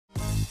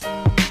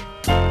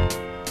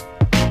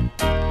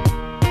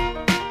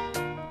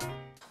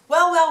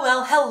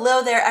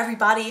Hello there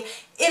everybody,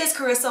 it is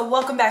Carissa.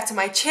 Welcome back to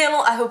my channel.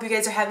 I hope you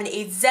guys are having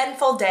a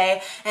zenful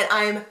day and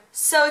I'm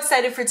so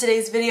excited for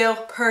today's video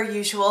per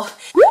usual.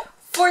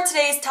 For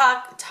today's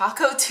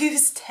Taco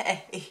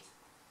Tuesday.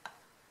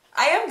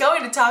 I am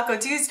going to Taco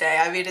Tuesday,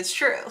 I mean it's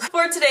true.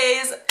 For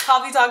today's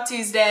Coffee Talk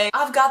Tuesday,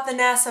 I've got the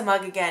NASA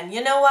mug again.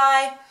 You know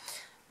why?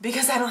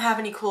 Because I don't have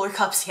any cooler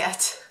cups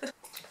yet.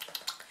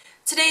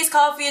 Today's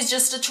coffee is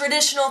just a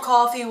traditional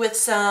coffee with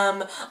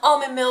some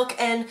almond milk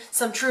and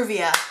some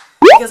Truvia,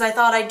 because I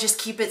thought I'd just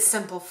keep it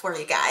simple for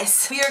you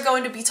guys. We are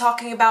going to be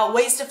talking about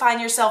ways to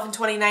find yourself in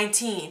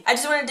 2019. I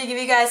just wanted to give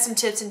you guys some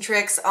tips and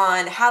tricks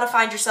on how to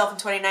find yourself in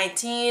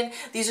 2019.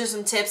 These are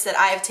some tips that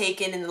I have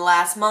taken in the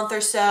last month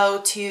or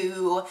so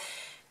to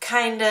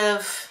kind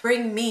of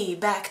bring me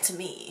back to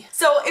me.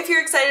 So if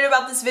you're excited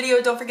about this video,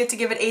 don't forget to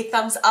give it a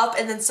thumbs up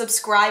and then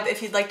subscribe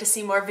if you'd like to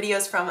see more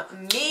videos from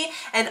me.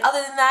 And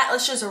other than that,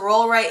 let's just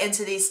roll right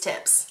into these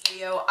tips.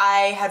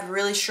 I had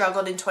really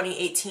struggled in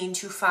 2018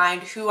 to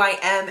find who I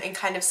am and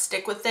kind of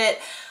stick with it.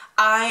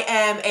 I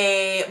am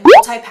a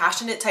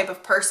multi-passionate type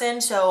of person,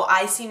 so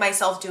I see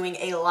myself doing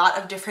a lot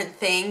of different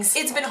things.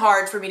 It's been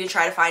hard for me to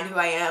try to find who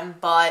I am,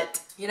 but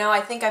you know,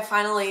 I think I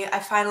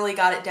finally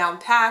got it down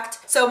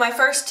packed. So my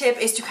first tip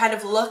is to kind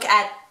of look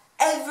at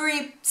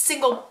every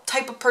single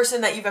type of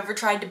person that you've ever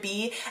tried to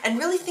be and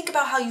really think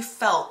about how you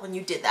felt when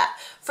you did that.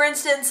 For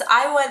instance,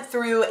 I went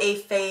through a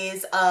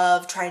phase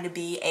of trying to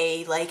be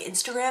a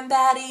Instagram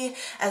baddie,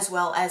 as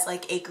well as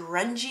like a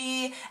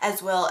grungy,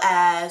 as well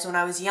as when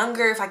I was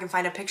younger, if I can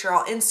find a picture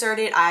I'll insert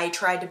it, I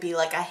tried to be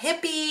like a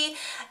hippie,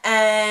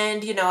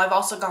 and you know, I've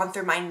also gone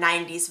through my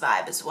 90s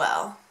vibe as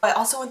well. I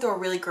also went through a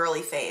really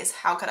girly phase.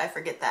 How could I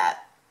forget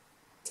that?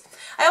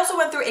 I also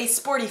went through a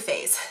sporty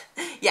phase.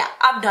 Yeah,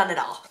 I've done it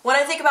all. When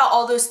I think about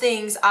all those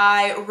things,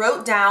 I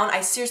wrote down,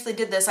 I seriously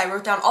did this, I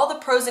wrote down all the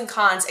pros and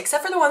cons,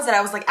 except for the ones that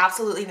I was like,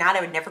 absolutely not,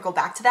 I would never go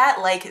back to that.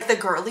 Like the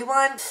girly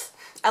one,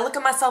 I look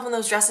at myself in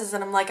those dresses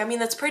and I'm like, I mean,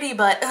 that's pretty,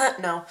 but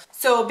no.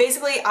 So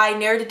basically I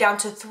narrowed it down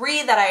to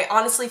 3 that I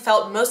honestly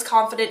felt most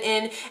confident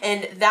in,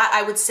 and that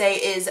I would say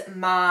is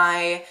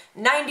my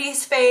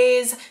 90s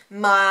phase,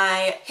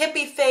 my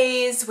hippie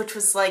phase, which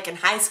was like in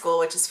high school,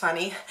 which is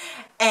funny,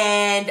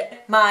 and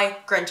my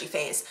grungy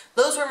phase.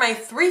 Those were my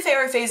 3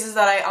 favorite phases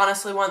that I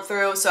honestly went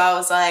through, so I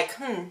was like,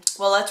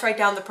 well, let's write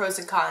down the pros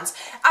and cons.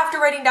 After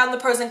writing down the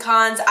pros and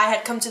cons, I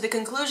had come to the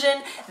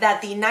conclusion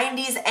that the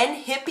 90s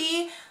and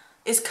hippie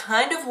is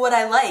kind of what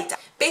I liked.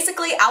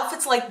 Basically,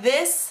 outfits like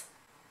this,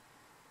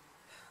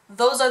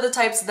 those are the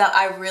types that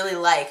I really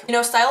like. You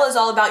know, style is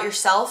all about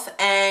yourself,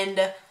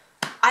 and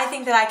I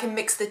think that I can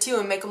mix the two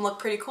and make them look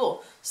pretty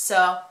cool.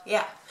 So,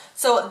 yeah.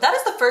 So that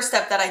is the first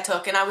step that I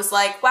took, and I was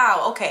like,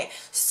 wow, okay,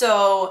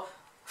 so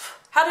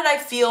how did I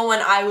feel when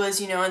I was,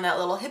 you know, in that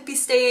little hippie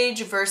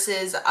stage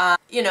versus,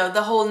 you know,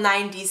 the whole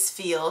 90s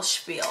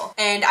spiel.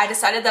 And I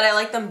decided that I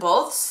like them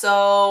both,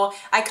 so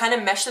I kind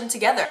of meshed them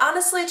together.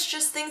 Honestly, it's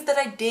just things that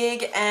I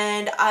dig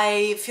and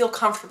I feel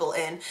comfortable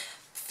in.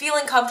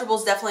 Feeling comfortable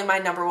is definitely my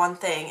 #1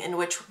 thing, in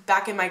which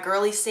back in my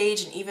girly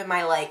stage and even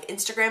my like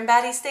Instagram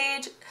baddie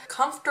stage,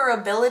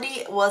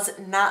 comfortability was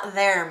not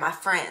there, my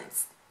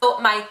friends. So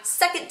my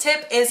second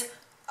tip is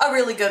a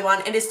really good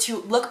one. It is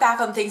to look back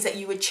on things that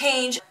you would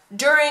change.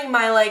 During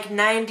my like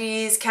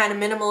 90s kind of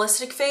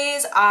minimalistic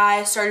phase,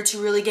 I started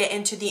to really get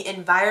into the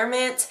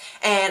environment,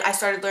 and I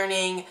started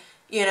learning,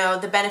 you know,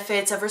 the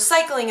benefits of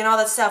recycling and all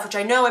that stuff, which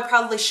I know I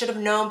probably should have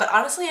known, but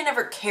honestly I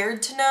never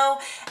cared to know.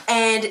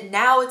 And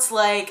now it's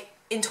like,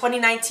 in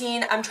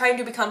 2019, I'm trying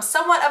to become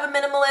somewhat of a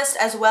minimalist,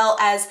 as well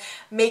as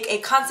make a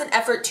constant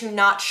effort to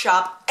not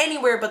shop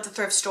anywhere but the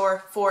thrift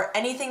store for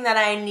anything that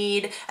I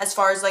need as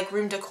far as like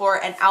room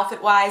decor and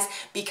outfit wise,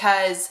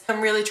 because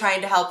I'm really trying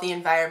to help the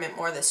environment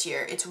more this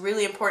year. It's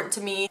really important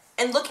to me.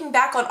 And looking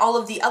back on all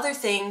of the other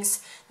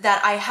things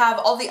that I have,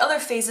 all the other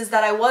phases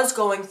that I was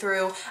going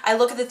through, I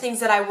look at the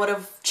things that I would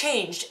have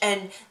changed,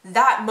 and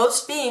that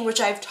most being, which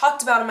I've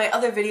talked about in my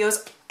other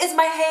videos, is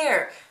my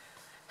hair.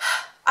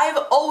 I've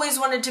always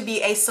wanted to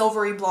be a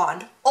silvery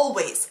blonde.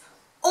 Always.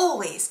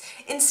 Always.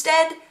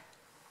 Instead,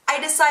 I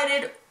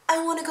decided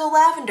I want to go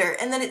lavender,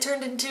 and then it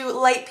turned into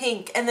light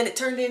pink, and then it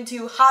turned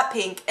into hot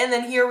pink, and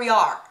then here we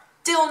are.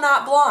 Still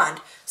not blonde.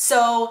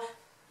 So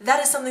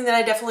that is something that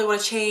I definitely would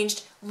have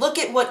changed. Look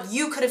at what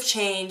you could have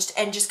changed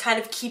and just kind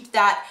of keep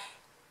that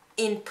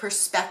in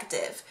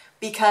perspective,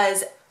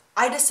 because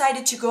I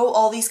decided to go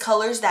all these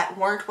colors that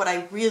weren't what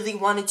I really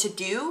wanted to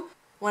do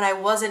when I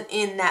wasn't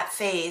in that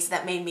phase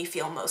that made me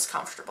feel most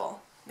comfortable.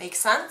 Make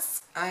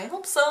sense? I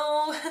hope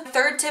so.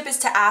 Third tip is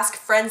to ask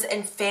friends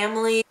and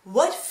family,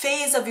 what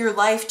phase of your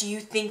life do you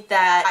think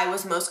that I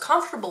was most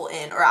comfortable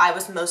in, or I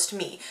was most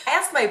me? I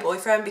asked my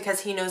boyfriend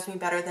because he knows me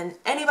better than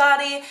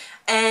anybody,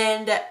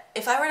 and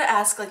if I were to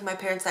ask like my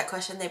parents that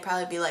question, they'd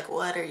probably be like,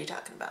 what are you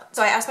talking about?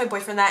 So I asked my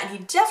boyfriend that, and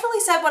he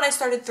definitely said when I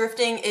started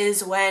thrifting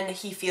is when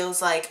he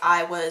feels like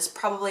I was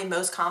probably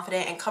most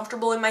confident and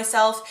comfortable in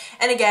myself.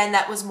 And again,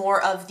 that was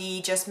more of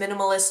the just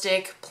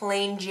minimalistic,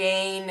 plain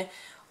Jane,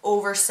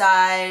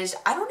 oversized,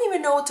 I don't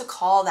even know what to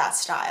call that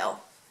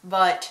style,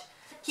 but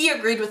he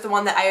agreed with the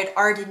one that I had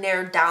already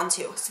narrowed down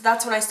to. So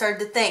that's when I started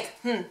to think,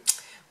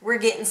 we're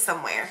getting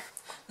somewhere.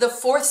 The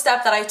fourth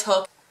step that I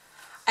took,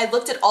 I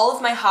looked at all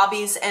of my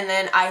hobbies and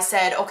then I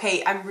said,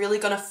 okay, I'm really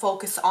gonna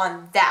focus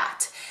on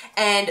that.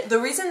 And the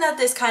reason that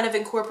this kind of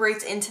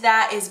incorporates into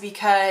that is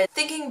because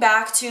thinking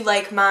back to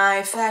like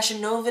my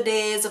Fashion Nova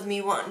days of me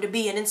wanting to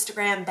be an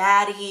Instagram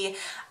baddie,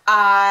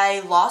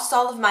 I lost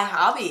all of my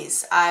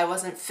hobbies. I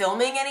wasn't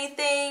filming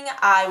anything.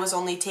 I was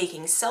only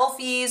taking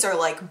selfies or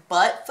like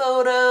butt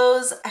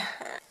photos.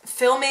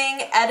 Filming,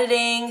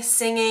 editing,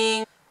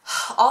 singing,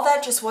 all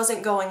that just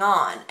wasn't going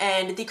on.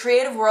 And the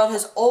creative world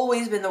has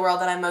always been the world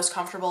that I'm most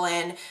comfortable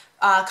in.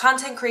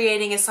 Content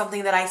creating is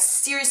something that I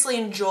seriously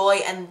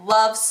enjoy and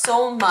love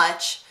so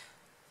much.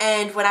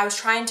 And when I was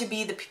trying to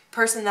be the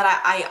person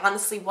that I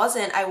honestly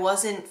wasn't, I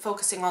wasn't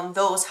focusing on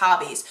those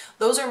hobbies.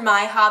 Those are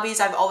my hobbies.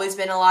 I've always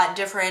been a lot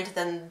different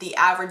than the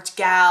average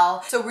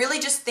gal. So really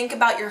just think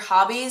about your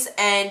hobbies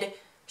and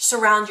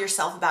surround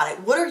yourself about it.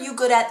 What are you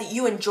good at that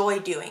you enjoy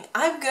doing?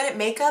 I'm good at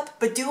makeup,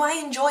 but do I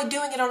enjoy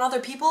doing it on other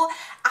people?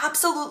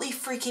 Absolutely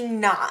freaking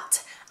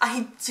not.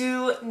 I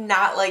do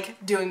not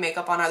like doing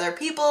makeup on other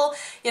people.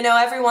 You know,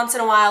 every once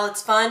in a while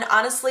it's fun.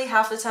 Honestly,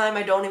 half the time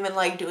I don't even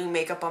like doing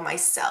makeup on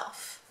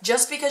myself.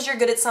 Just because you're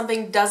good at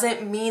something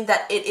doesn't mean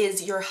that it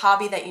is your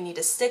hobby that you need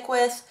to stick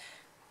with.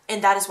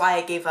 And that is why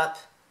I gave up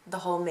the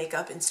whole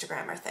makeup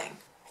Instagrammer thing.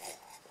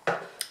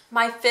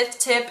 My fifth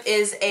tip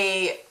is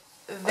a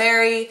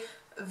very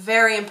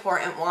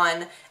important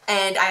one,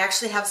 and I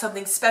actually have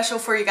something special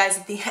for you guys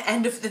at the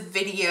end of the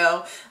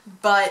video,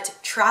 but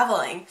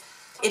traveling.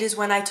 It is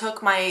when I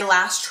took my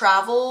last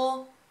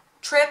travel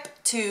trip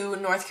to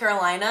North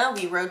Carolina.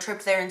 We road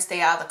tripped there and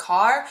stayed out of the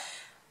car.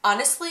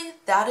 Honestly,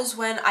 that is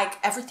when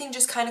everything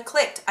just kind of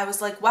clicked. I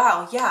was like,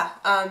 wow, yeah,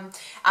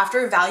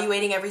 after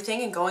evaluating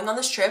everything and going on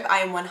this trip, I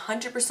am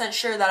 100%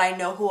 sure that I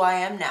know who I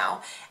am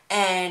now.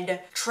 And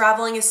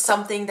traveling is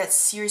something that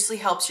seriously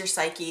helps your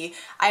psyche.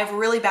 I have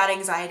really bad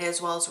anxiety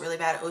as well as really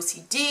bad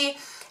OCD.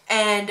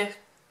 And,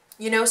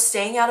 you know,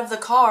 staying out of the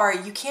car,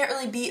 you can't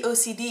really be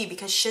OCD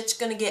because shit's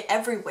gonna get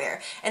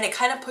everywhere. And it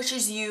kind of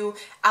pushes you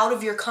out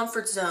of your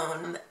comfort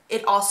zone.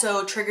 It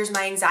also triggers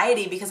my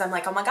anxiety because I'm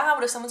like, oh my God,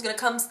 what if someone's gonna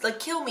come like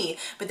kill me?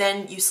 But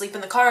then you sleep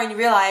in the car and you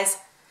realize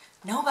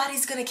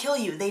nobody's gonna kill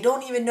you. They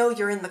don't even know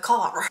you're in the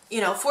car.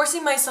 You know,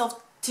 forcing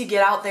myself to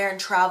get out there and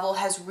travel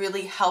has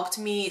really helped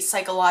me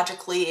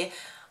psychologically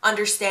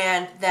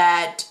understand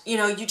that, you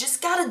know, you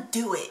just gotta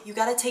do it. You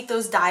gotta take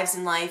those dives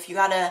in life. You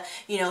gotta,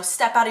 you know,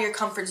 step out of your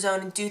comfort zone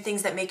and do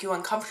things that make you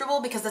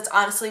uncomfortable, because that's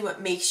honestly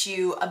what makes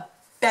you a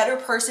better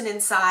person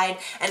inside,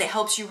 and it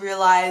helps you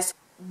realize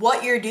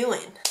what you're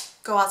doing.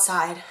 Go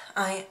outside.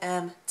 I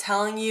am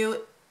telling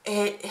you,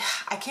 I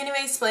can't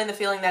even explain the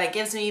feeling that it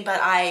gives me,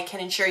 but I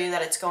can assure you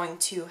that it's going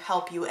to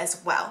help you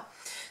as well.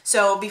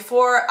 So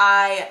before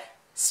I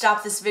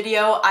stop this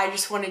video, I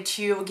just wanted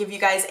to give you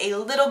guys a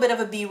little bit of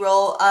a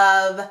B-roll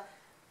of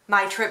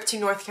my trip to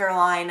North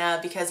Carolina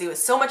because it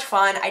was so much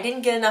fun. I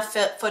didn't get enough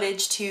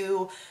footage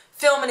to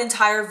film an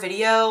entire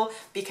video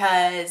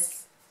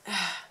because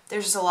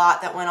there's just a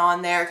lot that went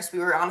on there, because we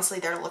were honestly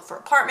there to look for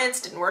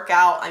apartments. Didn't work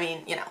out. I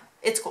mean, you know,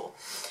 it's cool.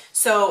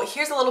 So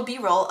here's a little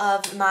B-roll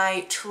of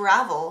my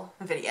travel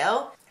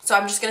video. So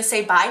I'm just gonna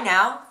say bye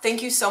now.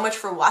 Thank you so much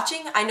for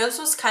watching. I know this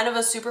was kind of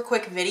a super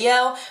quick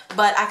video,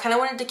 but I kind of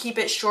wanted to keep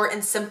it short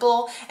and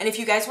simple. And if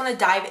you guys want to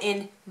dive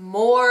in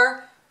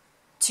more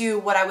to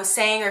what I was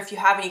saying, or if you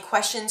have any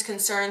questions,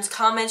 concerns,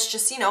 comments,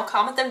 just, you know,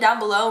 comment them down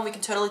below and we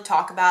can totally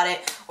talk about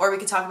it, or we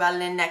can talk about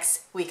it in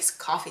next week's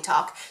coffee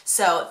talk.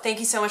 So thank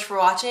you so much for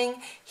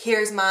watching.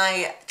 Here's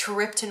my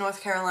trip to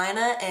North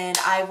Carolina, and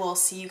I will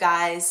see you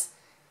guys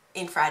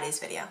in Friday's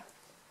video.